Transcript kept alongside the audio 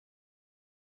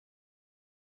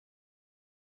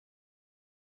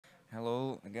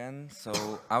Hello again. So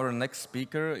our next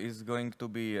speaker is going to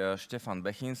be Stefan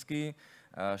Bechynsky.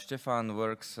 Stefan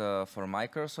works for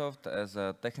Microsoft as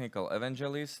a technical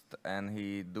evangelist, and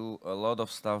he do a lot of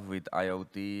stuff with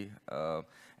IoT.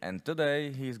 And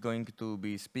today he's going to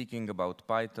be speaking about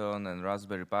Python and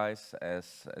Raspberry Pis.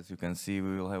 As you can see,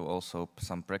 we will have also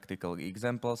some practical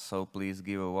examples. So please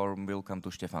give a warm welcome to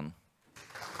Stefan.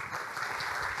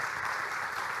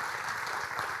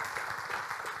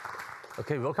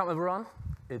 Okay, welcome everyone.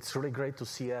 It's really great to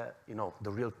see,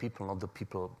 the real people, not the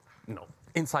people,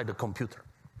 inside the computer.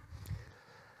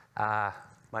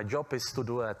 My job is to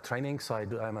do a training, so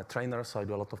I'm a trainer, so I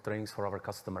do a lot of trainings for our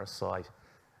customers. So I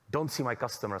don't see my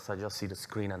customers, I just see the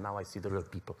screen, and now I see the real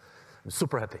people. I'm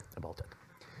super happy about it.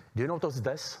 Do you know those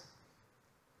this?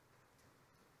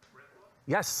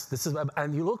 Yes, this is,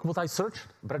 and you look what I searched,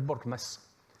 breadboard mess.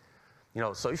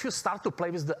 So if you start to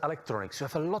play with the electronics, you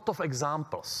have a lot of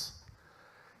examples.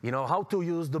 How to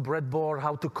use the breadboard,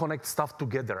 how to connect stuff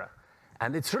together.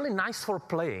 And it's really nice for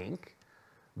playing,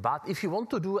 but if you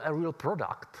want to do a real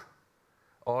product,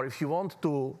 or if you want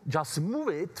to just move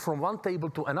it from one table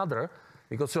to another,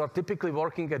 because you are typically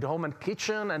working at home and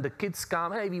kitchen, and the kids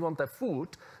come, hey, we want that food,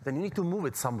 then you need to move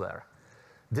it somewhere.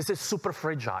 This is super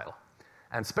fragile.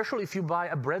 And especially if you buy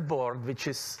a breadboard, which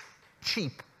is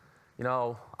cheap,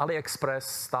 AliExpress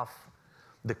stuff,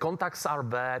 the contacts are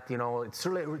bad, it's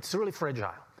really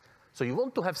fragile. So you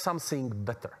want to have something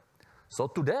better. So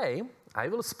today, I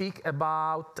will speak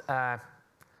about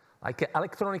like an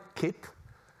electronic kit,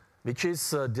 which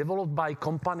is developed by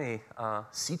company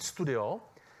Seed Studio.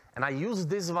 And I use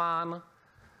this one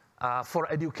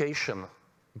for education,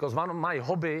 because one of my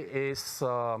hobby is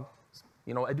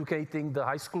educating the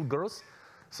high school girls.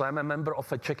 So I'm a member of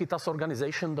a Czechitas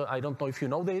organization. I don't know if you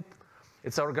know it.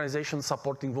 It's an organization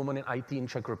supporting women in IT in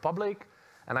Czech Republic.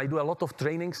 And I do a lot of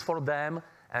trainings for them.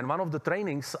 And one of the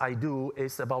trainings I do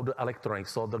is about the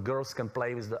electronics. So the girls can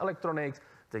play with the electronics,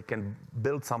 they can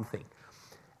build something.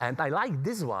 And I like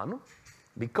this one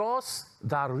because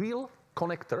they are real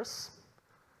connectors.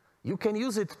 You can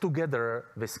use it together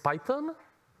with Python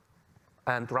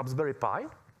and Raspberry Pi.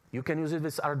 You can use it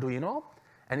with Arduino.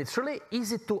 And it's really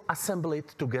easy to assemble it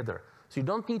together. So you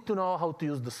don't need to know how to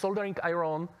use the soldering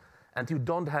iron, and you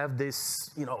don't have this,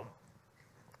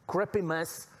 crappy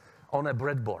mess on a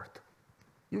breadboard.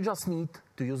 You just need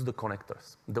to use the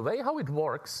connectors. The way how it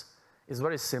works is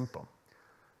very simple.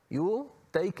 You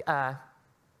take a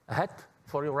head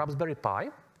for your Raspberry Pi.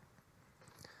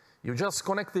 You just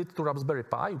connect it to Raspberry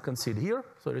Pi. You can see it here.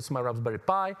 So it's my Raspberry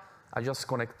Pi. I just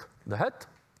connect the head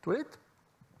to it.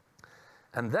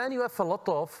 And then you have a lot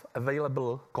of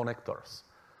available connectors.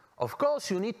 Of course,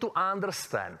 you need to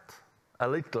understand a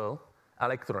little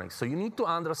electronics. So you need to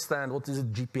understand what is a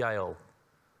GPIO.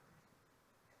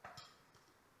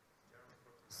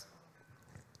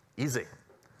 Easy.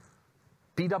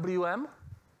 PWM?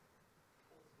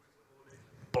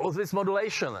 Pulse width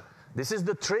modulation. This is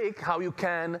the trick how you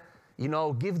can,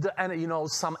 give the,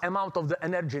 some amount of the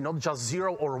energy, not just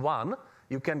 0 or 1.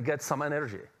 You can get some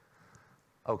energy.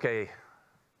 Okay.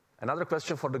 Another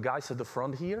question for the guys at the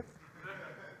front here.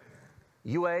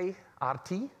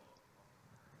 UART.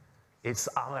 It's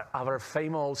our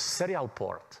famous serial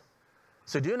port.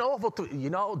 So do you know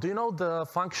do you know the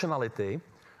functionality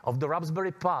of the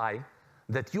Raspberry Pi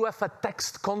that you have a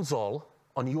text console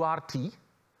on UART?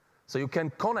 So you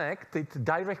can connect it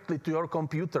directly to your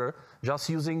computer just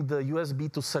using the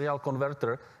USB to serial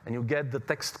converter, and you get the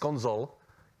text console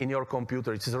in your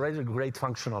computer. It's a really great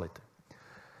functionality.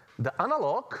 The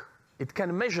analog, it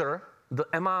can measure the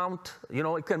amount,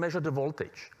 it can measure the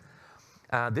voltage.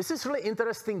 This is really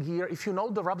interesting here. If you know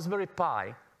the Raspberry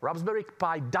Pi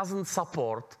doesn't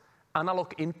support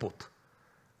analog input.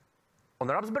 On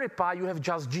the Raspberry Pi, you have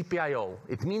just GPIO.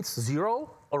 It means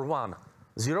 0 or 1.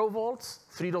 0 volts,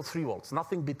 3.3 volts,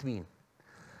 nothing between.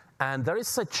 And there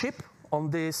is a chip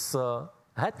on this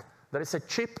head. There is a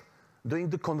chip doing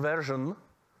the conversion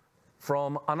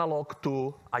from analog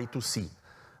to I2C.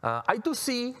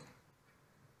 I2C,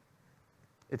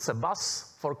 it's a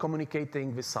bus for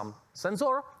communicating with some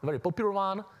sensor, a very popular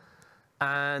one.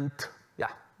 And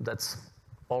yeah, that's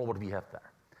all what we have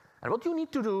there. And what you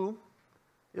need to do,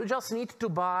 you just need to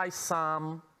buy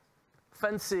some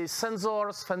fancy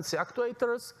sensors, fancy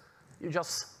actuators. You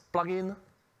just plug in,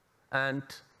 and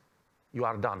you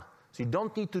are done. So you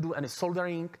don't need to do any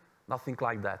soldering, nothing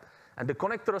like that. And the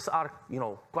connectors are,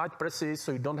 quite precise,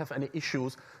 so you don't have any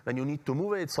issues when you need to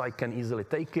move it. So I can easily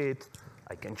take it,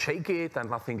 I can shake it, and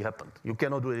nothing happened. You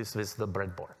cannot do this with the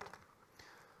breadboard.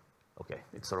 Okay,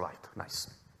 it's all right, nice.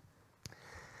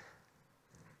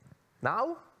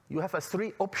 Now, you have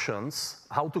three options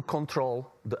how to control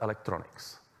the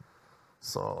electronics.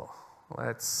 So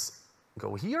let's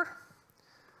go here.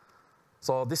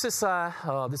 So this is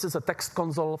a text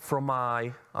console from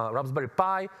my Raspberry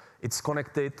Pi. It's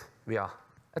connected via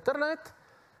Ethernet.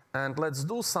 And let's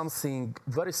do something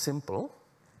very simple.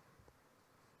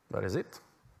 Where is it?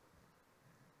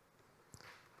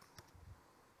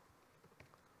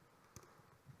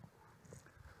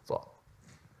 So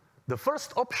the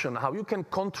first option, how you can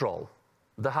control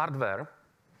the hardware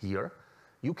here,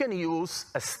 you can use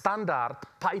a standard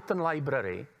Python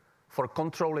library for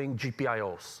controlling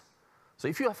GPIOs. So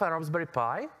if you have a Raspberry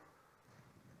Pi,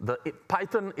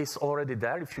 Python is already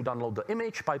there. If you download the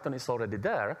image, Python is already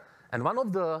there. And one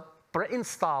of the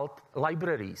pre-installed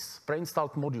libraries,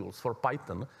 pre-installed modules for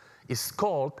Python is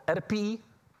called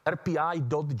rpi.gpio.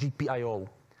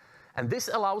 And this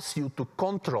allows you to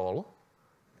control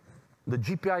the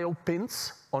GPIO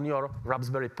pins on your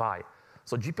Raspberry Pi.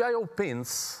 So GPIO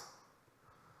pins,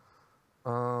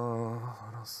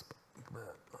 Raspberry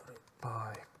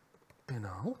Pi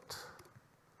pinout.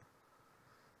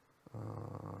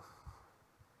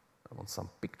 I want some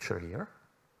picture here.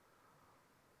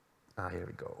 Here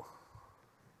we go.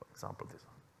 For example, this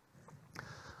one.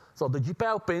 So the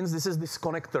GPIO pins, this is this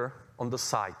connector on the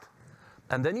side.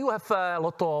 And then you have a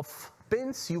lot of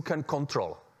pins you can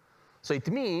control. So it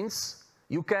means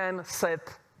you can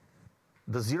set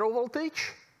the 0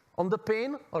 voltage on the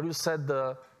pin, or you set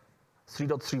the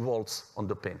 3.3 volts on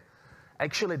the pin.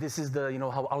 Actually, this is the,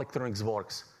 how electronics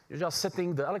works. You're just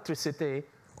setting the electricity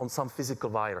on some physical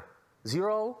wire,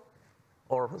 0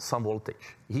 or some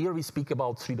voltage. Here we speak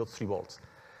about 3.3 volts.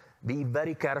 Be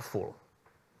very careful.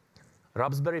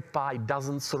 Raspberry Pi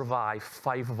doesn't survive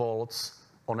 5 volts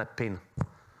on a pin.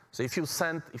 So if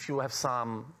you have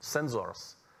some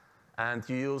sensors, and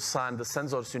you use the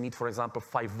sensors you need, for example,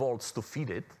 5 volts to feed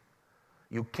it,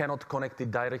 you cannot connect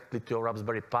it directly to your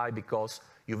Raspberry Pi because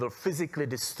you will physically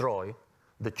destroy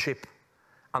the chip.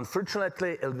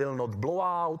 Unfortunately, it will not blow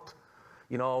out,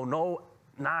 no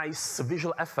nice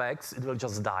visual effects, it will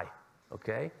just die,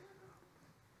 okay?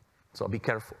 So be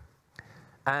careful.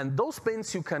 And those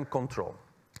pins you can control.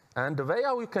 And the way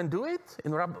how you can do it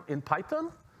in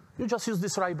Python, you just use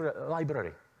this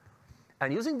library.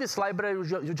 And using this library,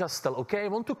 you just tell, okay, I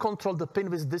want to control the pin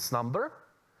with this number.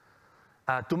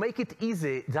 To make it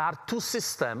easy, there are 2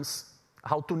 systems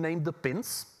how to name the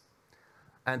pins.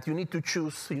 And you need to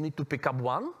choose, you need to pick up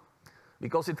one,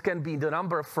 because it can be the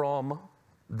number from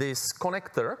this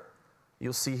connector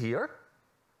you see here.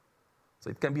 So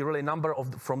it can be really number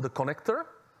from the connector,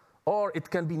 or it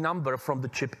can be number from the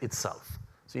chip itself.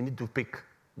 So you need to pick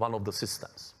one of the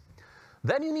systems.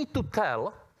 Then you need to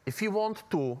tell if you want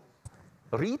to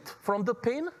read from the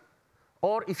pin,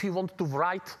 or if you want to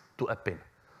write to a pin.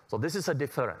 So this is a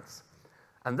difference.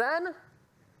 And then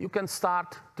you can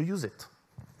start to use it.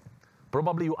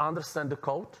 Probably you understand the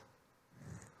code.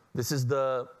 This is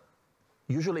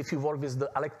usually if you work with the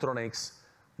electronics,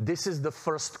 this is the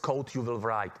first code you will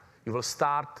write. You will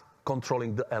start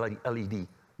controlling the LED,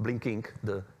 blinking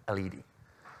the LED.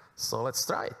 So let's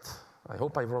try it. I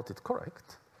hope I wrote it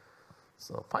correct.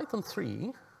 So Python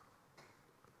 3,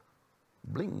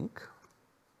 blink.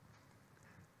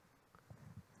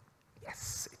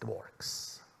 Yes, it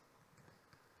works.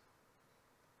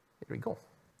 Here we go.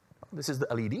 This is the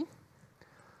LED.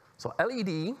 So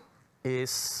LED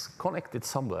is connected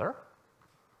somewhere.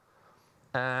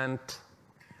 And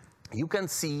you can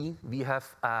see we have,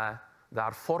 there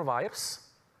are 4 wires.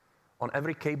 On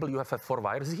every cable you have 4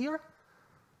 wires here.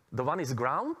 The one is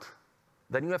ground.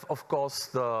 Then you have, of course,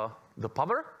 the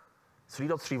power,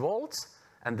 3.3 volts.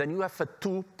 And then you have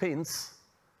 2 pins,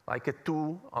 like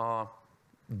 2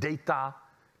 data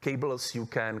cables you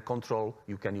can control,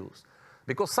 you can use.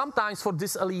 Because sometimes for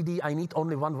this LED, I need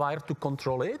only 1 wire to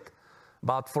control it.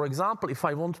 But for example, if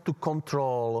I want to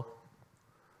control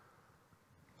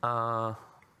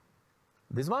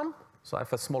this one, so I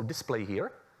have a small display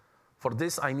here. For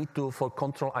this, for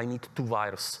control, I need 2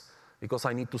 wires, because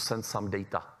I need to send some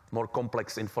data, more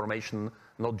complex information,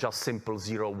 not just simple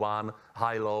 0, 1,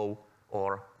 high, low,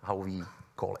 or how we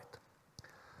call it.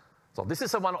 So this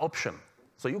is one option.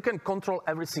 So you can control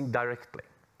everything directly.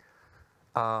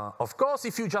 Of course,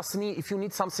 if you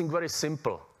need something very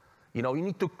simple, you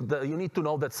need to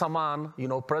know that someone,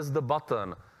 pressed the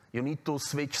button, you need to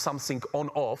switch something on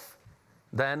off,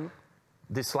 then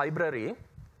this library,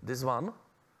 this one,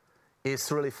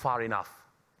 is really far enough.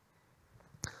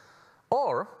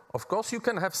 Or, of course, you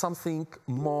can have something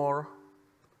more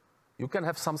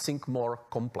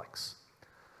complex.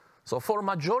 So for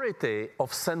majority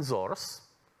of sensors,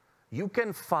 you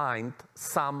can find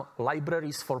some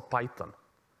libraries for Python.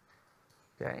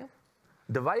 Okay?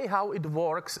 The way how it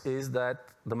works is that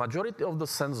the majority of the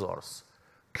sensors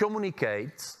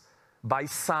communicates by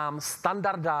some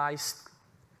standardized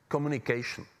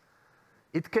communication.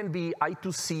 It can be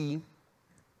I2C,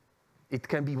 it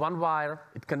can be one wire,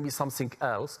 it can be something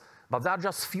else, but there are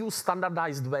just few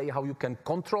standardized ways how you can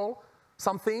control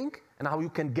something and how you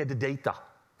can get data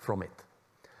from it.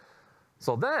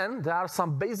 So then there are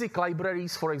some basic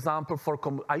libraries, for example, for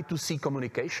I2C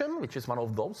communication, which is one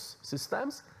of those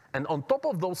systems. And on top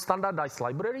of those standardized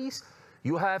libraries,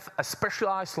 you have a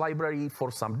specialized library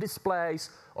for some displays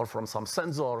or from some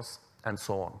sensors and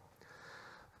so on.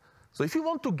 So if you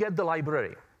want to get the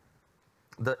library,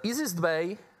 the easiest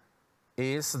way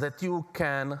is that you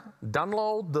can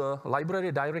download the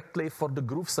library directly for the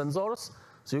groove sensors.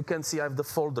 So you can see I have the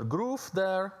folder groove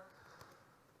there,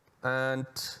 and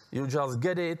you just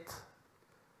get it.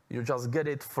 You just get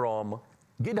it from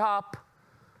GitHub.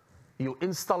 You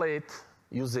install it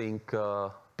using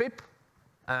pip,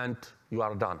 and you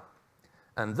are done.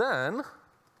 And then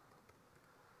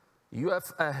you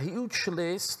have a huge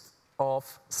list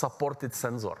of supported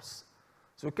sensors.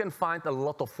 So you can find a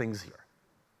lot of things here.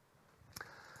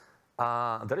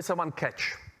 There is one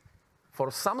catch.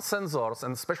 For some sensors,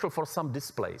 and especially for some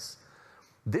displays,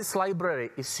 this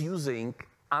library is using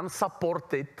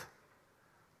unsupported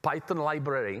Python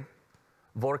library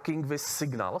working with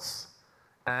signals,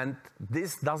 and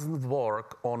this doesn't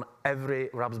work on every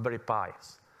Raspberry Pi.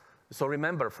 So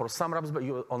remember, for some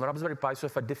on Raspberry Pi, you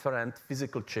have a different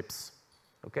physical chips.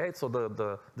 Okay, so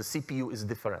the CPU is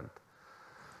different.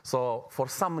 So for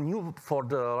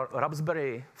the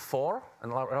Raspberry 4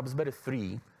 and Raspberry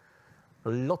 3, a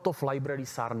lot of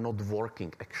libraries are not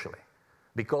working actually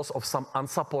because of some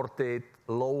unsupported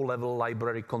low-level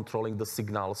library controlling the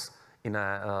signals in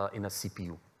a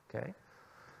CPU. Okay,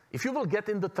 if you will get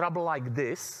into trouble like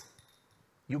this,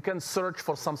 you can search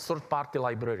for some third-party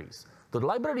libraries. The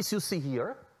libraries you see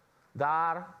here, they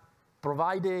are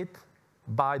provided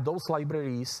by those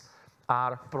libraries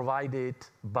are provided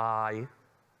by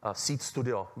Seed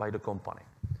Studio, by the company.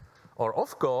 Or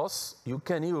of course, you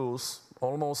can use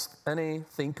almost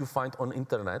anything you find on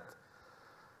internet,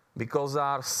 because there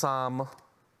are some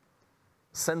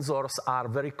sensors are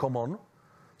very common.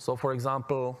 So for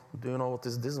example, do you know what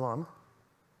is this one?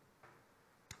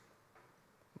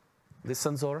 This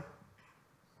sensor?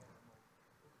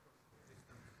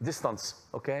 Distance,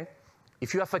 okay?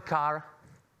 If you have a car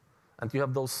and you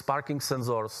have those parking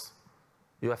sensors,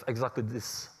 you have exactly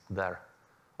this there.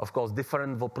 Of course,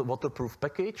 different waterproof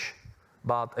package,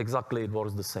 but exactly it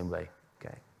works the same way,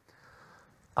 okay?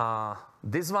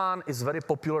 This one is very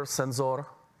popular sensor,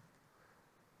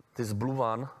 this blue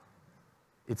one.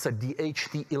 It's a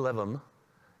DHT11.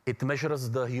 It measures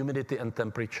the humidity and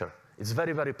temperature. It's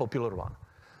very, very popular one.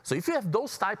 So if you have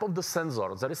those type of the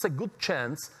sensors, there is a good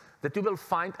chance that you will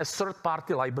find a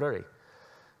third-party library.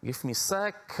 Give me a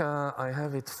sec. I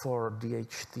have it for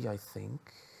DHT, I think.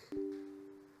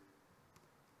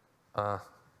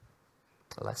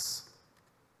 Less.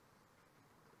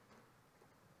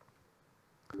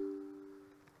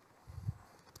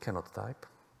 Cannot type.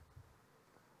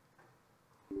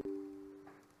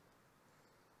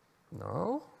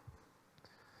 No.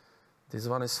 This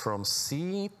one is from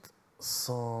Seed.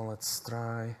 So let's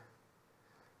try.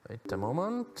 Wait a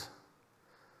moment.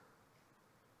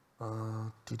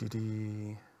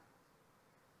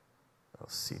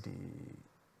 LCD.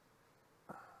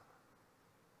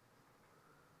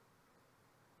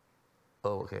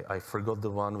 Oh, okay, I forgot the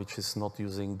one which is not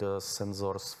using the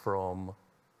sensors from.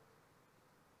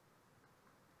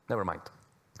 Never mind.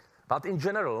 But in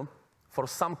general, for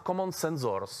some common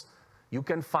sensors, you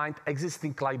can find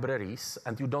existing libraries,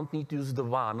 and you don't need to use the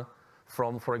one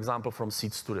from, for example, from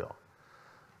Seed Studio.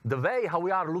 The way how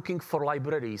we are looking for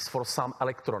libraries for some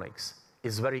electronics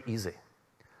is very easy.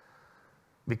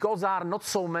 Because there are not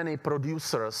so many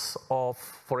producers of,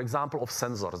 for example, of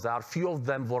sensors. There are few of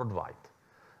them worldwide.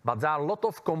 But there are a lot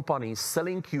of companies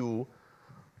selling you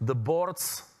the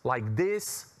boards like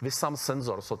this with some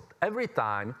sensors. So every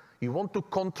time you want to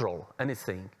control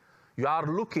anything, you are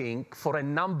looking for a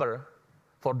number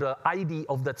for the ID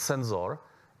of that sensor,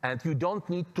 and you don't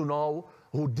need to know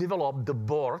who developed the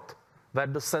board where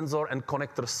the sensor and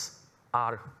connectors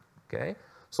are, okay?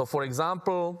 So for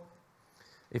example,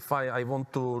 if I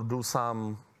want to do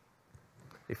some,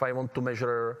 if I want to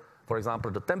measure, for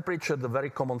example, the temperature, the very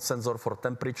common sensor for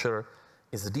temperature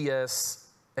is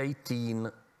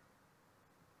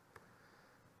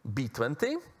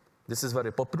DS18B20. This is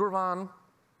very popular one,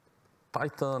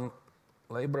 Python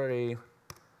library,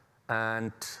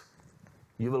 and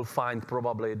you will find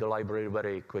probably the library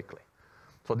very quickly.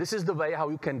 So this is the way how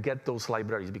you can get those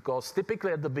libraries, because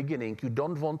typically at the beginning, you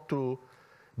don't want to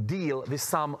deal with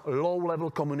some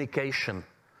low-level communication.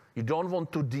 You don't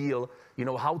want to deal,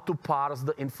 how to parse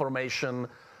the information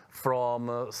from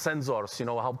sensors,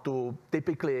 how to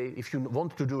typically, if you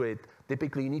want to do it,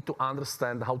 typically you need to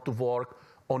understand how to work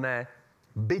on a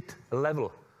bit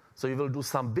level. So you will do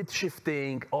some bit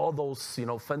shifting, all those,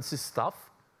 fancy stuff.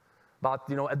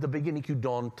 But, at the beginning, you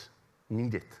don't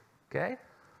need it, okay?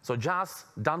 So just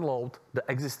download the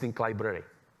existing library.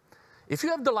 If you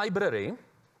have the library,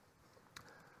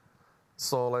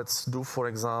 so let's do, for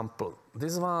example,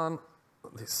 this one,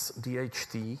 this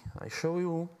DHT I show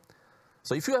you.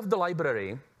 So if you have the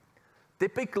library,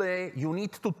 typically you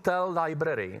need to tell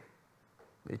library,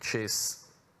 which is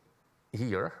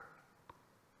here.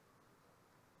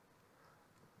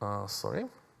 Sorry.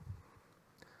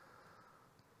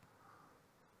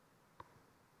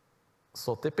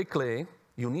 So typically,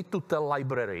 you need to tell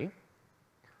library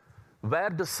where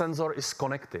the sensor is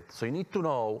connected. So you need to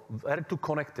know where to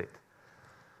connect it.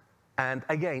 And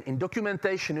again, in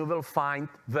documentation, you will find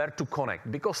where to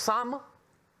connect. Because some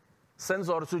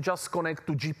sensors you just connect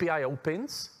to GPIO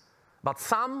pins, but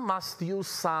some must use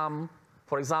some,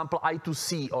 for example,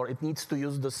 I2C, or it needs to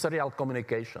use the serial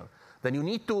communication. Then you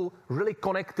need to really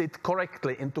connect it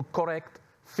correctly into correct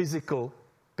physical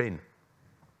pin.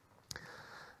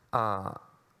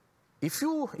 If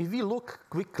we look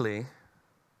quickly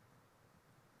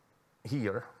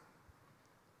here,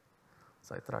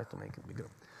 so I try to make it bigger,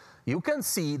 you can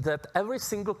see that every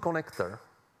single connector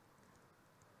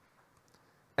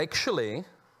actually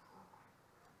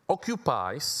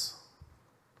occupies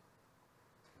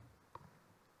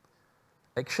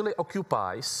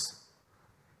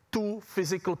two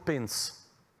physical pins,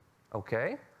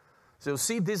 okay? So you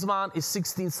see this one is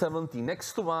 1670,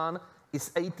 next to one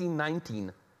is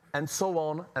 1819, and so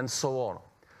on and so on.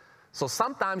 So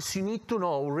sometimes you need to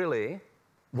know really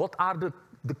what are the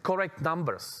correct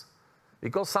numbers.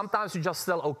 Because sometimes you just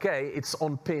tell, okay, it's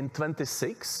on pin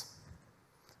 26,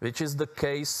 which is the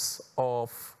case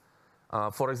of,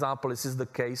 for example, this is the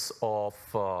case of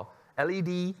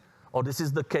LED, or this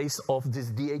is the case of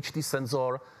this DHT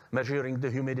sensor measuring the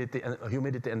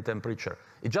humidity and temperature.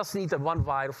 It just needs one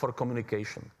wire for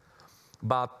communication.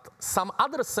 But some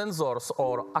other sensors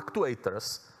or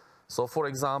actuators, so for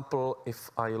example, if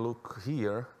I look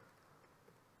here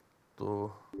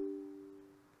to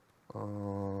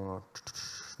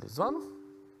this one,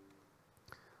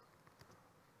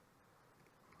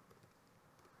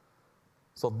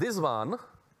 so this one,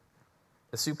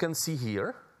 as you can see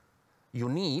here, you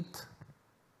need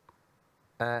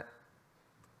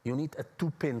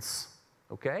two pins,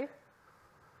 okay?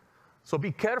 So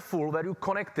be careful where you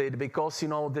connect it, because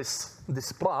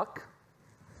this plug,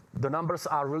 the numbers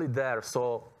are really there.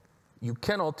 So you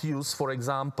cannot use, for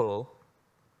example,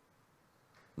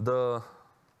 the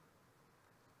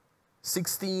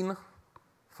 16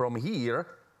 from here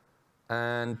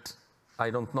and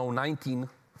I don't know 19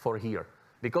 for here,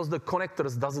 because the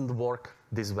connectors doesn't work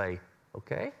this way,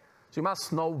 okay? So you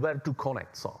must know where to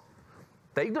connect. So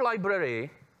take the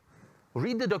library,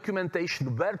 read the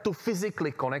documentation where to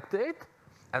physically connect it,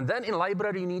 and then in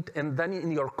library and then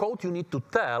in your code you need to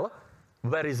tell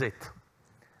where is it.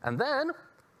 And then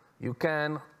you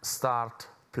can start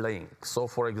playing. So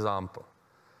for example,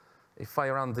 if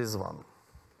I run this one,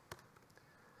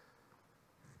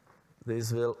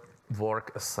 this will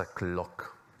work as a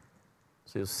clock.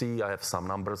 So you see I have some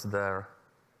numbers there.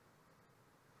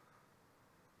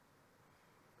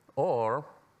 Or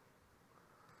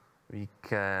we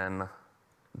can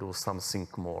do something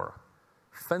more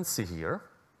fancy here.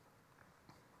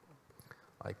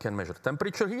 I can measure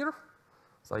temperature here.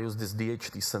 So I use this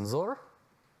DHT sensor.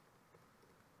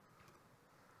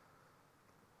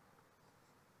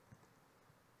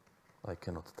 I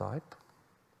cannot type.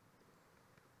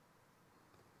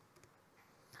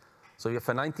 So you have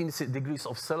a 19 degrees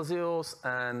of Celsius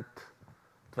and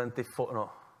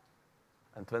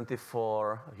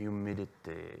 24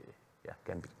 humidity. Yeah,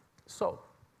 can be. So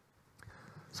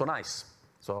nice.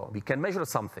 So we can measure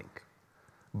something.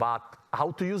 But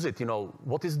how to use it,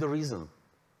 what is the reason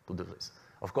to do this?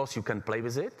 Of course, you can play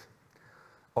with it.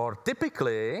 Or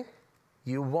typically,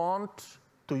 you want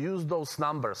to use those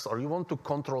numbers, or you want to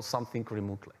control something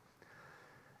remotely.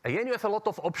 Again, you have a lot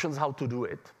of options how to do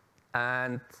it.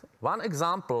 And one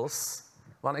example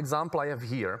I have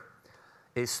here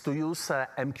is to use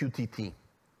MQTT.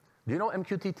 Do you know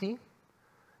MQTT?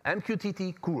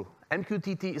 MQTT, cool.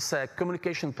 MQTT is a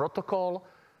communication protocol.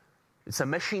 It's a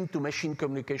machine-to-machine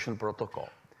communication protocol.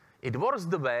 It works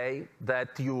the way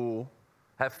that you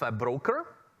have a broker,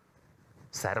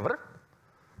 server,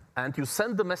 and you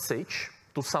send the message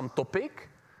to some topic.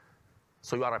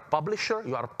 So you are a publisher,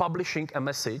 you are publishing a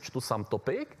message to some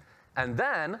topic, and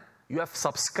then you have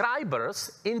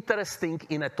subscribers interested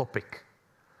in a topic.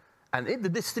 And it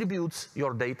distributes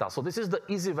your data. So this is the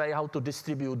easy way how to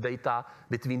distribute data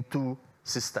between two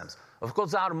systems. Of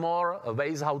course, there are more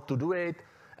ways how to do it.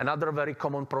 Another very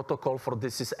common protocol for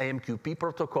this is AMQP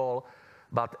protocol.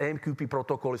 But AMQP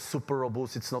protocol is super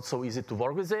robust. It's not so easy to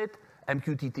work with it.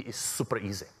 MQTT is super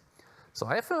easy. So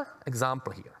I have an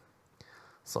example here.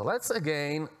 So let's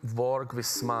again work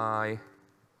with my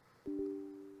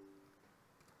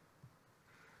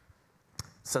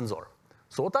sensor.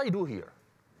 So what I do here,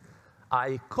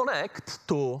 I connect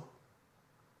to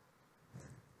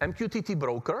MQTT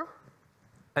broker.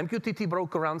 MQTT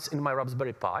broker runs in my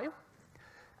Raspberry Pi.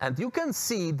 And you can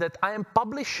see that I am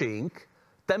publishing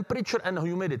temperature and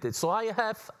humidity. So I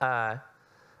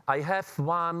have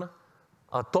one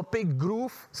topic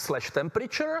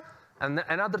groove/temperature, and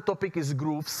another topic is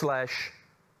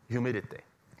groove/humidity.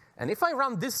 And if I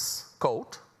run this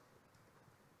code,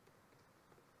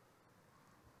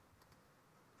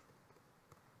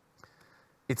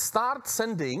 it starts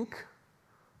sending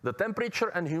the temperature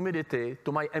and humidity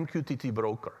to my MQTT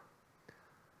broker.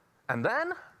 And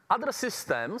then other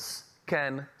systems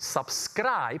can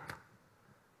subscribe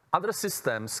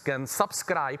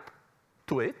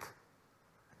to it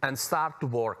and start to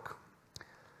work.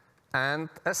 And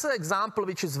as an example,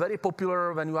 which is very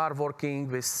popular when you are working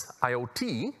with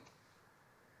IoT,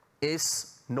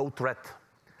 is Node-RED.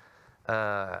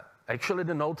 Actually,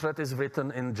 the Node-RED is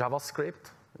written in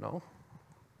JavaScript.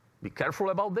 Be careful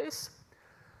about this.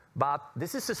 But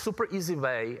this is a super easy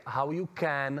way how you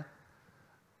can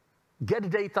get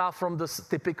data from this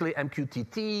typically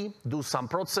MQTT, do some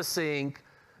processing,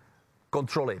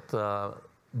 control it.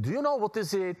 Do you know what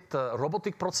is it?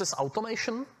 Robotic process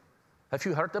automation? Have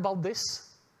you heard about this?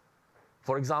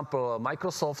 For example,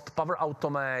 Microsoft Power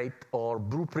Automate or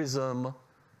Blue Prism.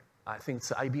 I think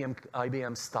it's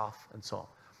IBM stuff and so on.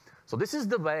 So this is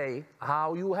the way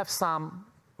how you have some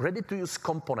ready-to-use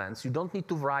components. You don't need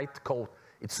to write code.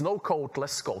 It's no code,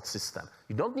 less code system.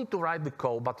 You don't need to write the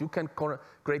code, but you can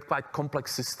create quite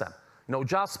complex system.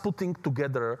 Just putting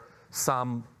together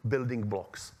some building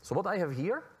blocks. So what I have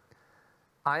here,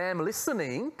 I am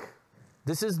listening.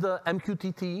 This is the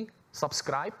MQTT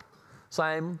subscribe.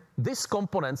 So this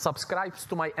component subscribes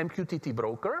to my MQTT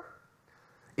broker.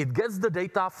 It gets the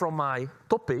data from my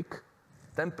topic,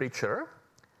 temperature.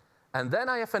 And then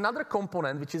I have another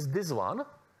component, which is this one.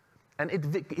 And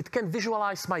it can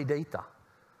visualize my data.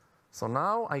 So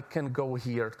now I can go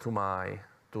here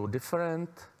to different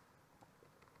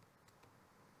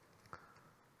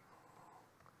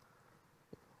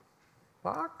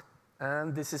part.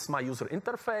 And this is my user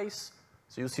interface.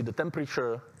 So you see the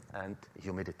temperature and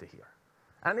humidity here.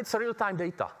 And it's a real-time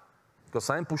data. Because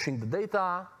I'm pushing the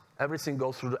data, everything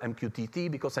goes through the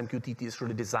MQTT, because MQTT is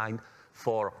really designed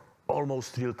for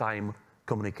almost real-time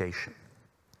communication.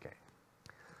 Okay.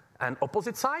 And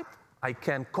opposite side, I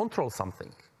can control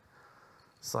something.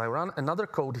 So I run another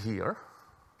code here.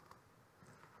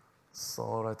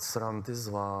 So let's run this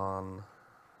one.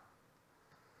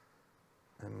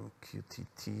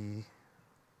 MQTT.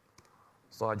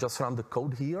 So I just run the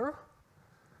code here.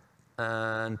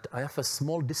 And I have a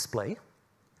small display.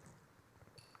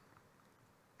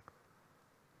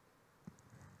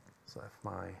 So I have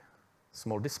my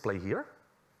small display here.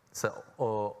 It's an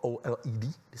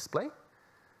OLED display.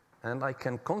 And I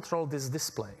can control this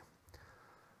display.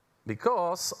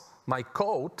 Because my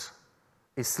code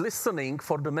is listening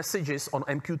for the messages on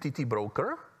MQTT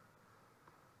broker.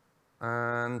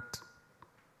 And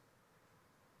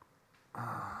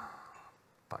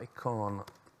PyCon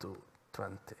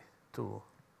 222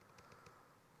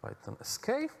 Python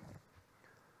escape.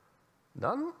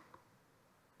 Done.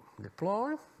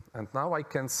 Deploy. And now I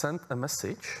can send a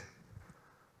message.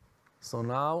 So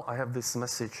now I have this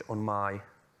message on my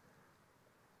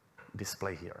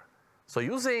display here. So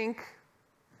using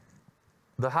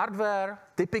the hardware,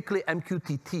 typically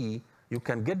MQTT, you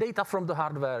can get data from the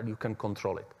hardware, you can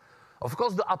control it. Of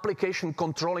course, the application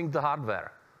controlling the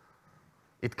hardware,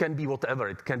 it can be whatever.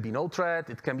 It can be Node-RED,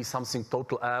 it can be something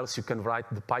total else. You can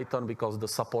write the Python because the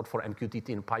support for MQTT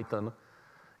in Python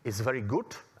is very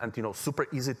good and super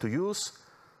easy to use.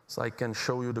 So I can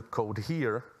show you the code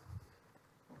here.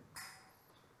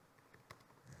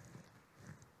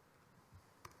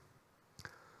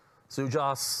 So you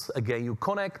just, again, you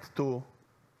connect to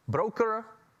broker,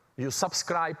 you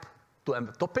subscribe to a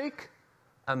topic,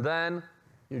 and then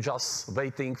you're just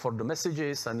waiting for the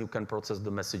messages, and you can process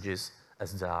the messages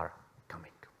as they are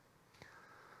coming.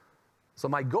 So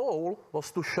my goal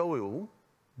was to show you,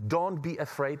 don't be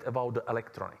afraid about the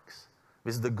electronics.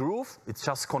 With the groove, it's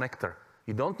just connector.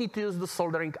 You don't need to use the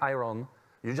soldering iron.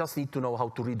 You just need to know how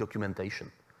to read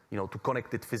documentation, to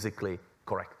connect it physically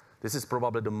correct. This is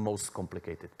probably the most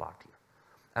complicated part here.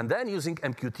 And then using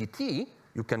MQTT,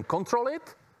 you can control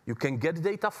it, you can get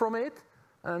data from it,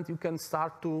 and you can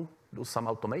start to do some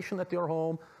automation at your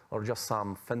home or just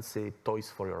some fancy toys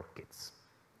for your kids.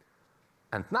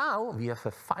 And now we have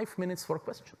 5 minutes for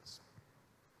questions.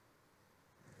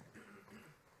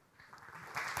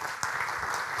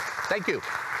 Thank you.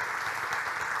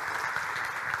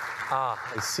 I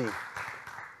see.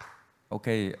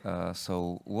 Okay,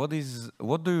 so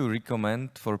what do you recommend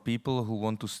for people who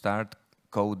want to start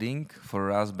coding for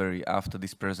Raspberry after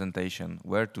this presentation?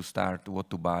 Where to start, what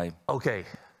to buy? Okay,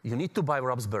 you need to buy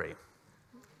Raspberry,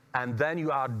 and then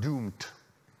you are doomed.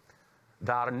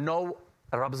 There are no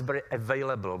Raspberry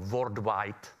available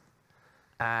worldwide,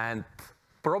 and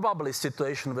probably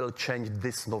situation will change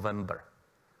this November.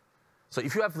 So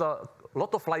if you have a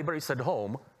lot of libraries at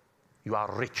home, you are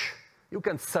rich. You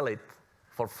can sell it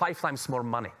for 5 times more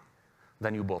money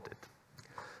than you bought it.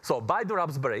 So buy the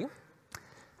Raspberry.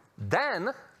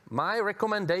 Then my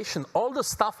recommendation, all the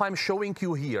stuff I'm showing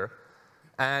you here,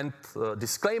 and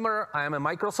disclaimer, I am a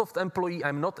Microsoft employee.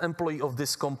 I'm not employee of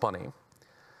this company.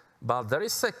 But there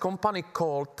is a company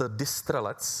called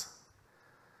Distrelec.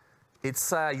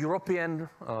 It's a European,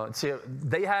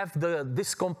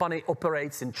 this company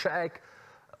operates in Czech,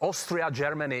 Austria,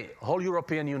 Germany, whole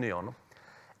European Union.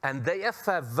 And they have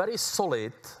a very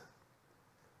solid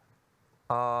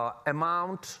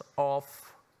amount of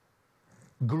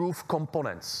groove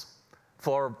components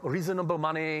for reasonable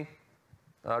money,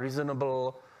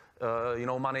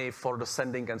 money for the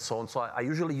sending and so on. So I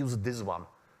usually use this one,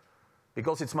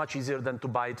 because it's much easier than to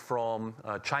buy it from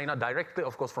China directly.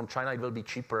 Of course, from China it will be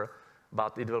cheaper,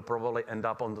 but it will probably end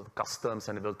up on the customs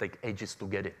and it will take ages to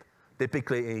get it.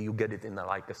 Typically, you get it in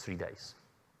like 3 days.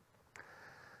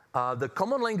 The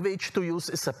common language to use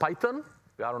is Python.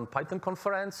 We are on Python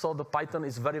conference, so the Python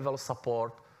is very well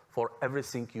support for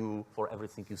everything you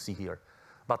see here.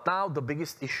 But now the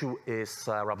biggest issue is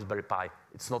Raspberry Pi.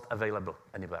 It's not available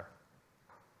anywhere.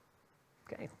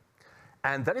 Okay.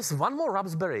 And there is one more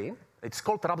Raspberry. It's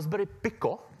called Raspberry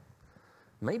Pico.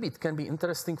 Maybe it can be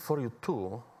interesting for you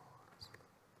too.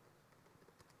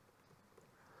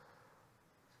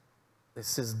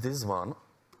 This is this one.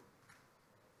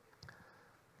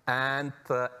 And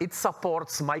it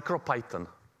supports MicroPython.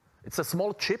 It's a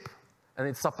small chip, and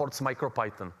it supports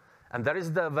MicroPython. And there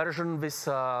is the version with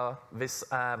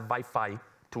Wi-Fi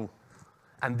too.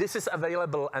 And this is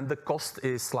available, and the cost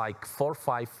is like 4 or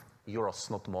 5 euros,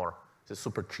 not more. It's a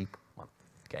super cheap one.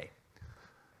 Okay.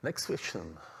 Next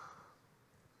question.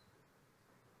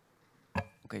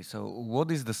 Okay, so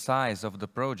what is the size of the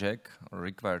project or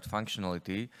required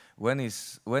functionality when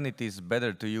it is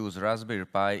better to use Raspberry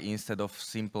Pi instead of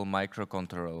simple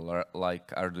microcontroller like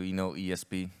Arduino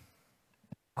ESP?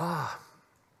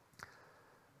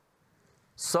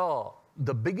 So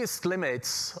the biggest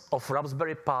limits of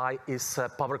Raspberry Pi is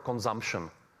power consumption.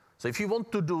 So if you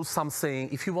want to do something,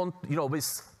 if you want,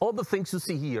 with all the things you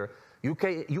see here, you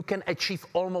can achieve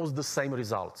almost the same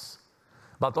results.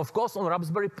 But of course, on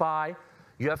Raspberry Pi,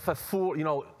 you have a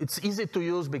full, it's easy to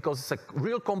use because it's a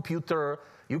real computer.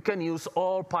 You can use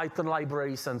all Python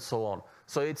libraries and so on.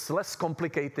 So it's less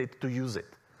complicated to use it.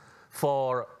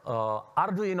 For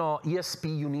Arduino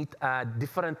ESP, you need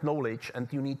different knowledge, and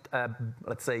you need,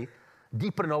 let's say,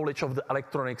 deeper knowledge of the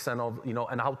electronics and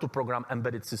and how to program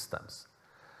embedded systems.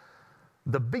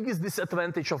 The biggest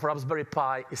disadvantage of Raspberry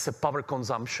Pi is the power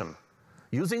consumption.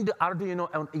 Using the Arduino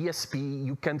and ESP,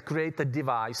 you can create a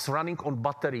device running on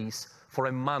batteries for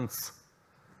a month.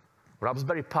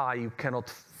 Raspberry Pi, you cannot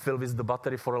fill with the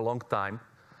battery for a long time.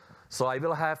 So I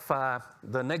will have,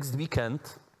 the next weekend,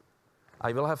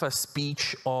 I will have a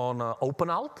speech on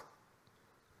OpenOut.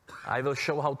 I will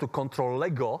show how to control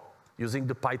Lego using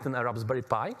the Python and Raspberry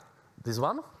Pi, this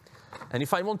one. And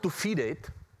if I want to feed it,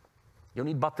 you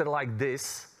need battery like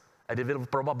this, and it will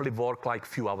probably work like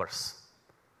few hours.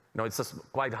 It's a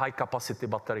quite high capacity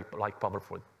battery, like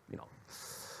powerful,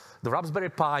 The Raspberry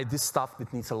Pi, this stuff,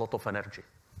 it needs a lot of energy.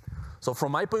 So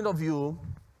from my point of view,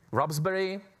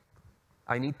 Raspberry,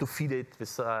 I need to feed it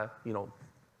with, you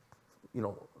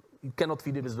cannot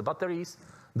feed it with the batteries.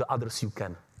 The others you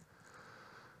can.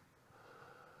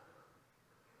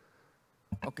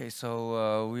 Okay,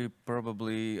 so we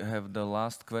probably have the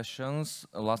last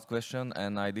question,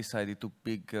 and I decided to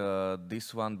pick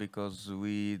this one because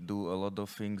we do a lot of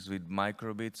things with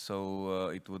microbits, so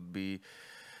it would be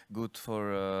good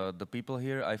for the people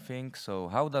here, I think. So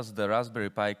how does the Raspberry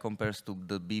Pi compares to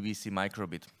the BBC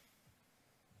Microbit?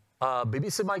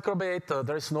 BBC Microbit,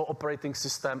 there is no operating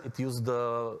system. It's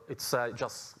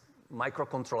just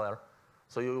microcontroller.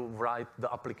 So you write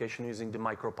the application using the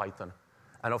MicroPython.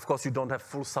 And of course, you don't have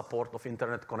full support of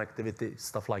internet connectivity,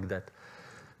 stuff like that.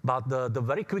 But the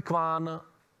very quick one,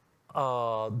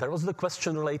 there was the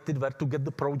question related where to get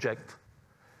the project.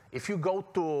 If you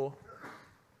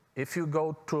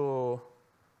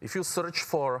search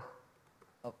for...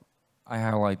 I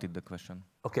highlighted the question.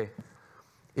 Okay.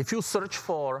 If you search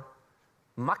for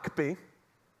MacPy,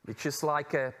 which is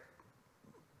like a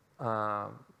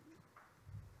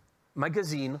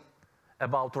magazine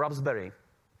about Raspberry,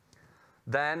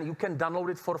 then you can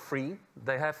download it for free.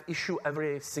 They have issue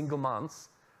every single month.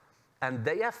 And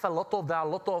they have there are a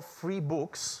lot of free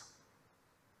books.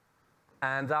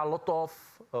 And there are a lot of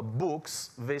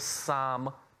books with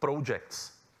some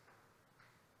projects.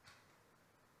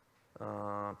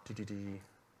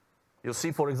 You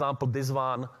see, for example, this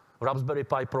one, Raspberry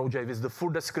Pi project with the full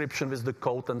description, with the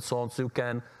code and so on, so you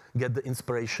can get the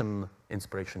inspiration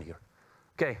here.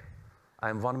 Okay,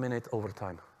 I'm 1 minute over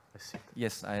time. I see.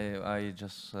 Yes, I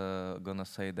just gonna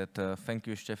say that thank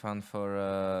you, Stefan, for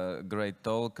a great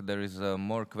talk. There is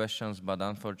more questions, but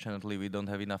unfortunately we don't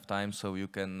have enough time, so you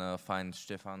can find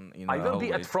Stefan in the hallway. I will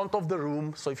be at front of the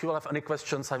room, so if you will have any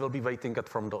questions, I will be waiting at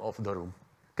front of the room.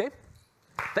 Okay?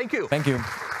 Thank you. Thank you.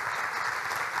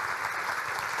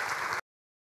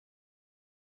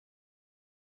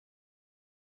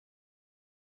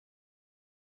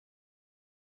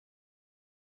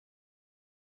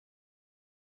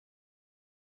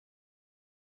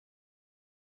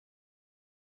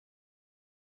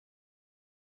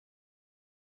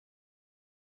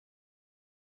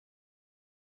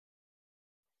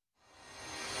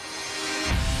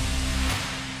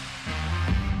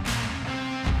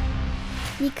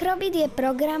 Mikrobit je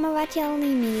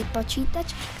programovateľný mini počítač,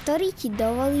 ktorý ti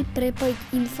dovolí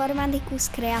prepojiť informatiku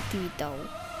s kreativitou.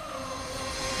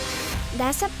 Dá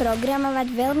sa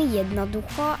programovať veľmi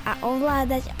jednoducho a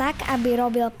ovládať tak, aby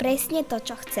robil presne to,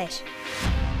 čo chceš.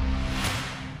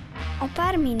 O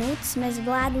pár minút sme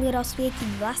zvládli rozsvietiť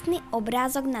vlastný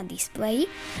obrázok na displeji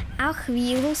a o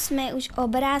chvíľu sme už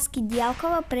obrázky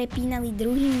diaľkovo prepínali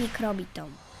druhým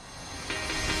mikrobitom.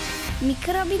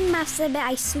 Mikrobit má v sebe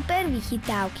aj super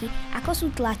vychytávky, ako sú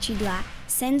tlačidlá,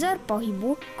 senzor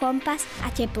pohybu, kompas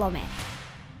a teplomer.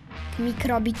 K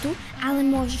mikrobitu ale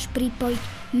môžeš pripojiť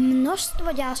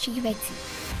množstvo ďalších vecí.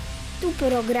 Tu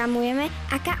programujeme,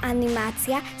 aká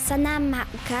animácia sa nám má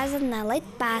ukázať na LED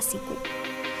pásiku.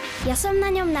 Ja som na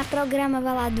ňom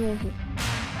naprogramovala dúhu.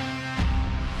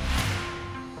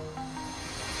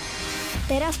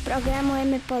 Teraz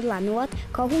programujeme podľa nôd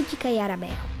kohútika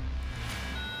Jarabého.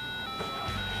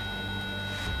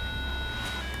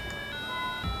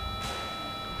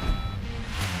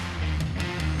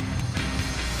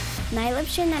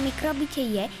 Najlepšie na mikrobite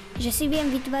je, že si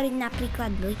viem vytvoriť napríklad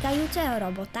blikajúceho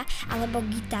robota alebo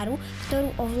gitaru,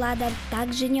 ktorú ovládam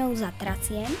tak, že ňou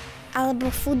zatraciem, alebo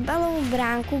futbalovú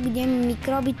bránku, kde mi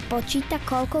mikrobit počíta,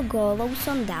 koľko gólov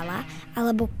som dala,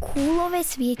 alebo kúlové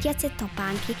svietiace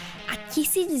topánky a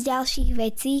 1000 ďalších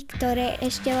vecí, ktoré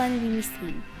ešte len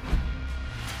vymyslím.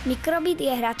 Mikrobit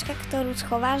je hračka, ktorú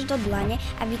schováš do dlane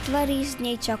a vytvoríš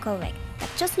z nej čokoľvek.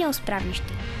 Tak čo s ňou spravíš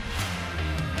ty?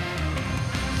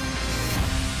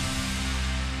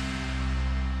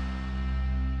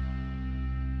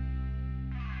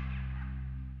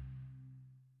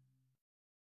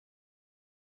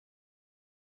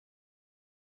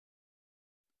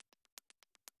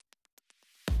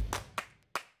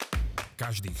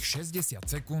 Každých 60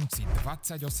 sekúnd si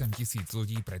 28 000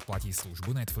 ľudí predplatí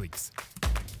službu Netflix.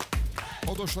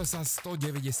 Odošle sa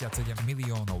 197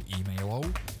 miliónov e-mailov,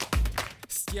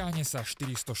 stiahne sa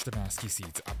 414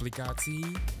 000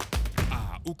 aplikácií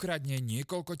a ukradne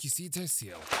niekoľko tisíc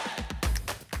hesiel.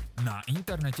 Na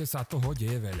internete sa toho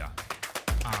deje veľa.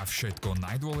 A všetko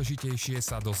najdôležitejšie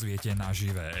sa dozviete na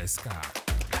Živé.sk.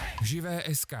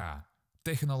 Živé.sk.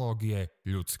 Technológie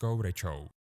ľudskou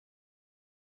rečou.